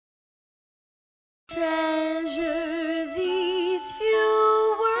Treasure these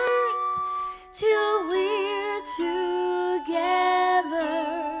few words till we're together.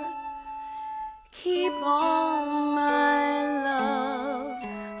 Keep all my love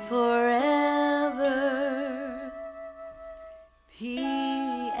forever.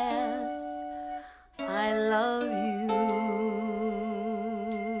 P.S. I love you.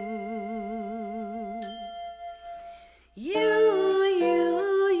 You.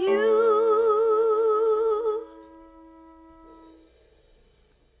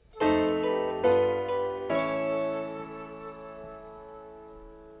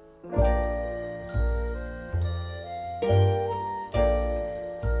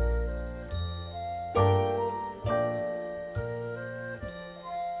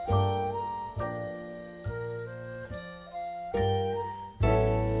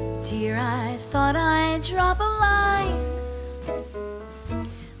 Dear, I thought I'd drop a line.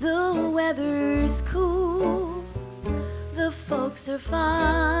 The weather's cool, the folks are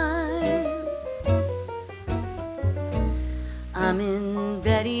fine. I'm in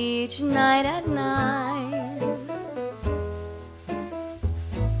bed each night at 9.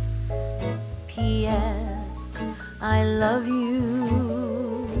 P.S. I love you.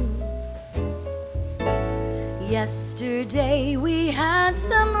 Yesterday we had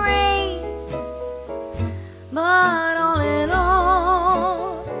some rain, but all in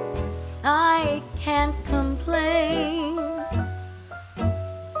all, I can't complain.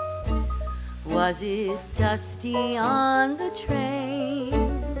 Was it dusty on the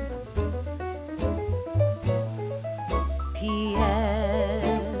train?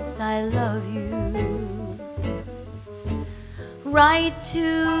 P.S. I love you. Write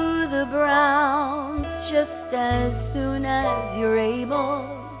to the Browns just as soon as you're able.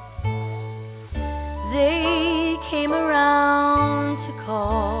 They came around to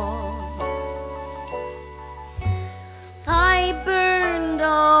call. I burned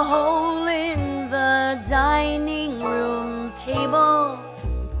a hole in the dining room table.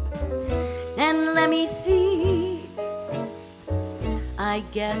 And let me see, I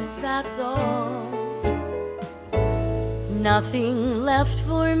guess that's all. Nothing left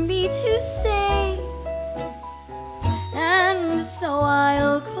for me to say, and so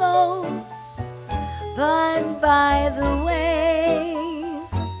I'll close. But by the way,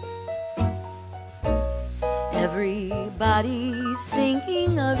 everybody's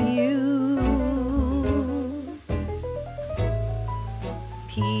thinking of you.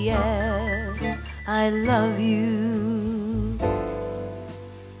 P.S. I love you.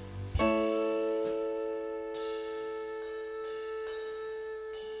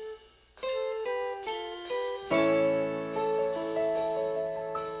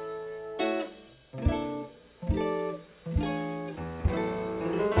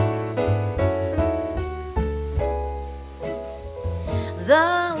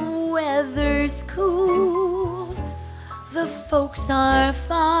 The weather's cool, the folks are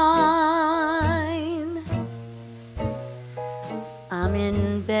fine. I'm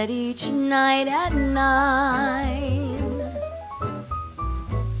in bed each night at 9.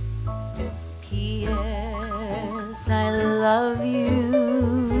 P.S. I love you.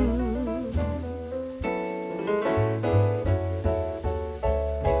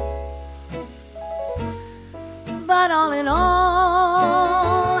 But all in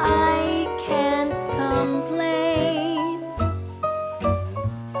all, I can't complain.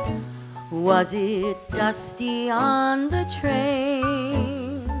 Was it dusty on the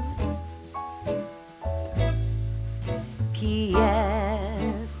train?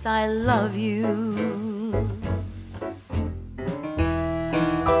 P.S. I love you.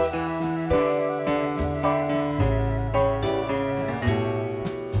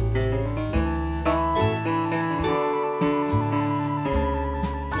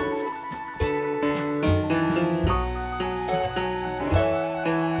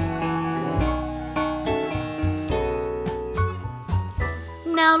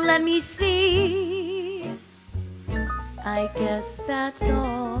 Now let me see, I guess that's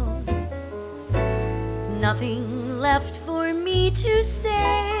all. Nothing left for me to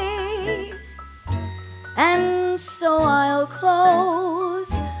say, and so I'll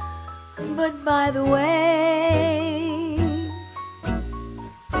close. But by the way,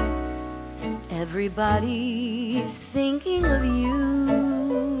 everybody's thinking of you.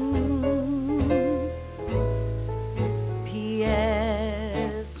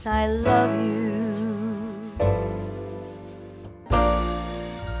 P.S. I love you.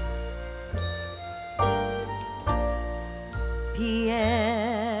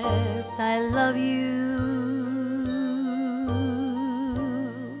 P.S. I love you.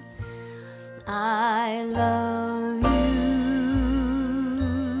 I love you.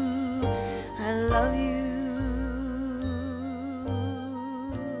 I love you.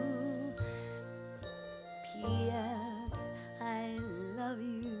 P.S. I love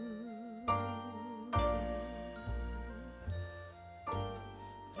you.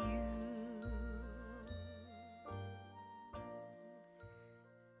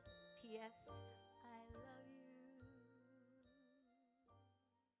 P.S.